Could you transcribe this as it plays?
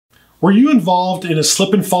Were you involved in a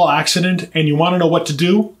slip and fall accident and you want to know what to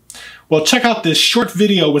do? Well, check out this short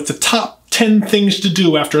video with the top 10 things to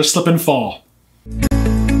do after a slip and fall.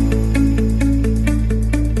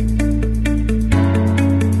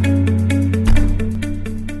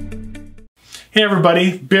 Hey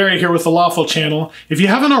everybody, Barry here with the Lawful Channel. If you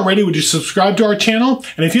haven't already, would you subscribe to our channel?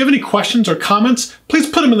 And if you have any questions or comments, please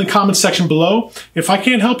put them in the comments section below. If I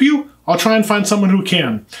can't help you, I'll try and find someone who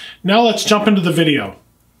can. Now let's jump into the video.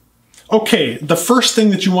 Okay, the first thing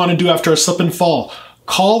that you want to do after a slip and fall,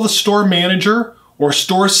 call the store manager or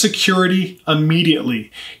store security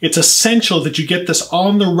immediately. It's essential that you get this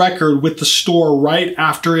on the record with the store right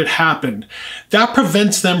after it happened. That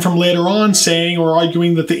prevents them from later on saying or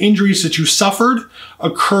arguing that the injuries that you suffered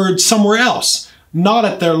occurred somewhere else, not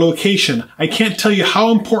at their location. I can't tell you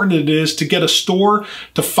how important it is to get a store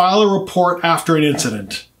to file a report after an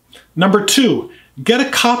incident. Number 2, get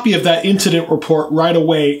a copy of that incident report right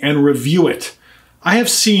away and review it. I have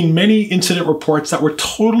seen many incident reports that were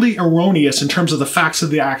totally erroneous in terms of the facts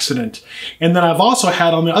of the accident. And then I've also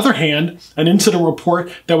had, on the other hand, an incident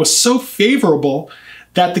report that was so favorable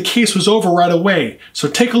that the case was over right away. So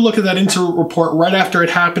take a look at that incident report right after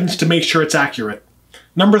it happens to make sure it's accurate.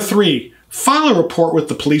 Number 3, file a report with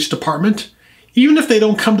the police department. Even if they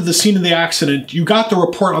don't come to the scene of the accident, you got the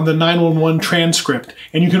report on the 911 transcript,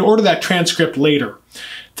 and you can order that transcript later.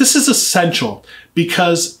 This is essential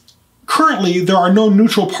because currently, there are no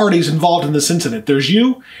neutral parties involved in this incident. There's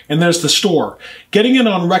you and there's the store. Getting it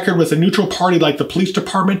on record with a neutral party like the police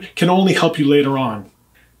department can only help you later on.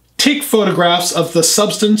 Take photographs of the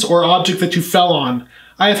substance or object that you fell on.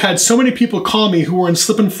 I have had so many people call me who were in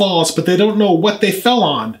slip and falls, but they don't know what they fell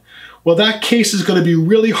on. Well, that case is going to be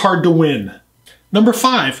really hard to win. Number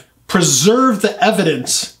 5, preserve the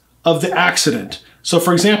evidence of the accident. So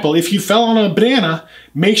for example, if you fell on a banana,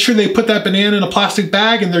 make sure they put that banana in a plastic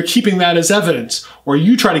bag and they're keeping that as evidence, or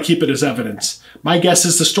you try to keep it as evidence. My guess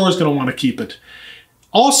is the store's going to want to keep it.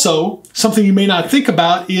 Also, something you may not think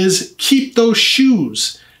about is keep those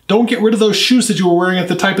shoes. Don't get rid of those shoes that you were wearing at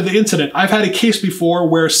the time of the incident. I've had a case before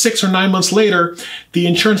where 6 or 9 months later, the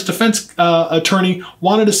insurance defense attorney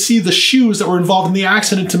wanted to see the shoes that were involved in the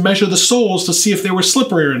accident to measure the soles to see if they were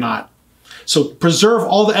slippery or not. So preserve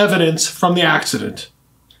all the evidence from the accident.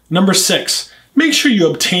 Number 6, make sure you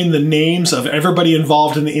obtain the names of everybody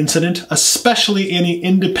involved in the incident, especially any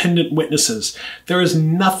independent witnesses. There is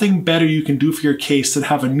nothing better you can do for your case than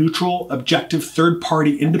have a neutral, objective,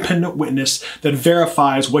 third-party independent witness that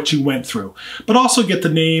verifies what you went through. But also get the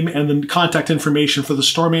name and the contact information for the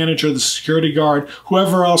store manager, the security guard,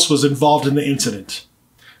 whoever else was involved in the incident.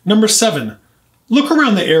 Number 7, look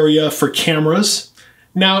around the area for cameras.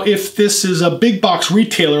 Now, if this is a big box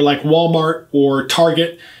retailer like Walmart or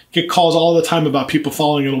Target, get calls all the time about people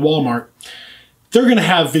falling in a Walmart, they're going to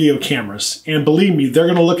have video cameras. And believe me, they're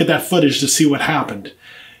going to look at that footage to see what happened.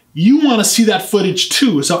 You want to see that footage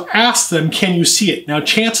too, so ask them, can you see it? Now,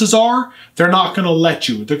 chances are they're not going to let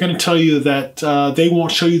you. They're going to tell you that they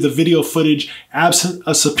won't show you the video footage absent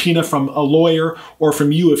a subpoena from a lawyer or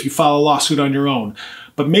from you if you file a lawsuit on your own.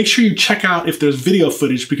 But make sure you check out if there's video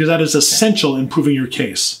footage because that is essential in proving your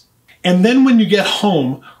case. And then when you get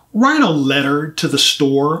home, write a letter to the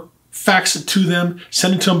store, fax it to them,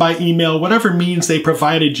 send it to them by email, whatever means they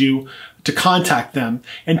provided you to contact them,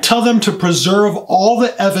 and tell them to preserve all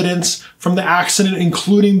the evidence from the accident,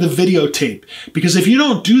 including the videotape. Because if you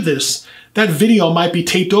don't do this, that video might be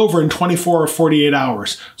taped over in 24 or 48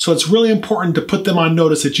 hours. So it's really important to put them on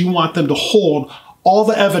notice that you want them to hold all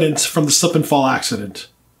the evidence from the slip and fall accident.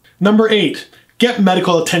 Number 8, get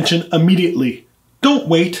medical attention immediately. Don't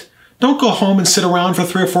wait. Don't go home and sit around for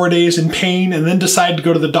 3 or 4 days in pain and then decide to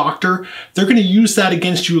go to the doctor. They're going to use that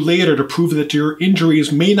against you later to prove that your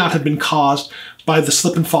injuries may not have been caused by the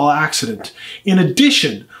slip and fall accident. In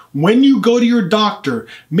addition, when you go to your doctor,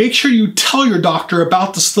 make sure you tell your doctor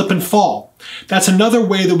about the slip and fall. That's another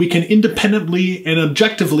way that we can independently and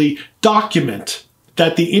objectively document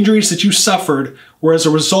that the injuries that you suffered were as a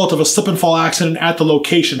result of a slip and fall accident at the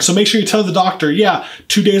location. So make sure you tell the doctor, yeah,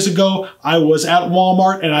 2 days ago, I was at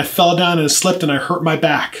Walmart and I fell down and slipped and I hurt my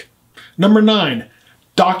back. Number 9,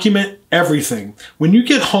 document everything. When you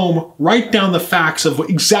get home, write down the facts of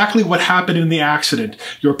exactly what happened in the accident.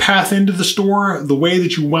 Your path into the store, the way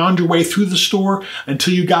that you wound your way through the store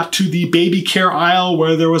until you got to the baby care aisle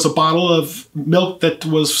where there was a bottle of milk that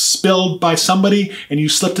was spilled by somebody and you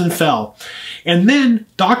slipped and fell. And then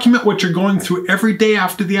document what you're going through every day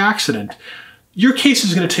after the accident. your case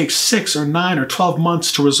is going to take 6 or 9 or 12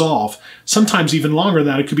 months to resolve, sometimes even longer than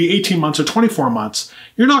that. It could be 18 months or 24 months.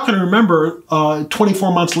 You're not going to remember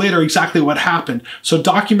 24 months later exactly what happened, so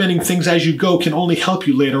documenting things as you go can only help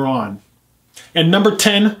you later on. And number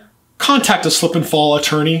 10, contact a slip and fall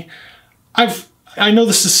attorney. I know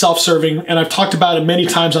this is self-serving, and I've talked about it many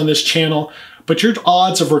times on this channel, but your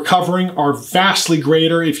odds of recovering are vastly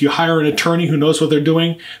greater if you hire an attorney who knows what they're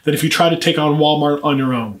doing than if you try to take on Walmart on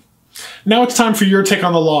your own. Now it's time for your take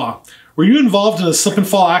on the law. Were you involved in a slip and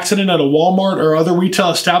fall accident at a Walmart or other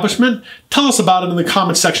retail establishment? Tell us about it in the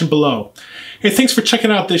comments section below. Hey, thanks for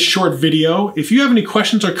checking out this short video. If you have any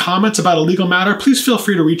questions or comments about a legal matter, please feel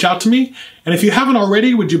free to reach out to me. And if you haven't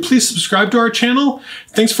already, would you please subscribe to our channel?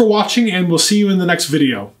 Thanks for watching, and we'll see you in the next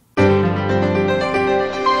video.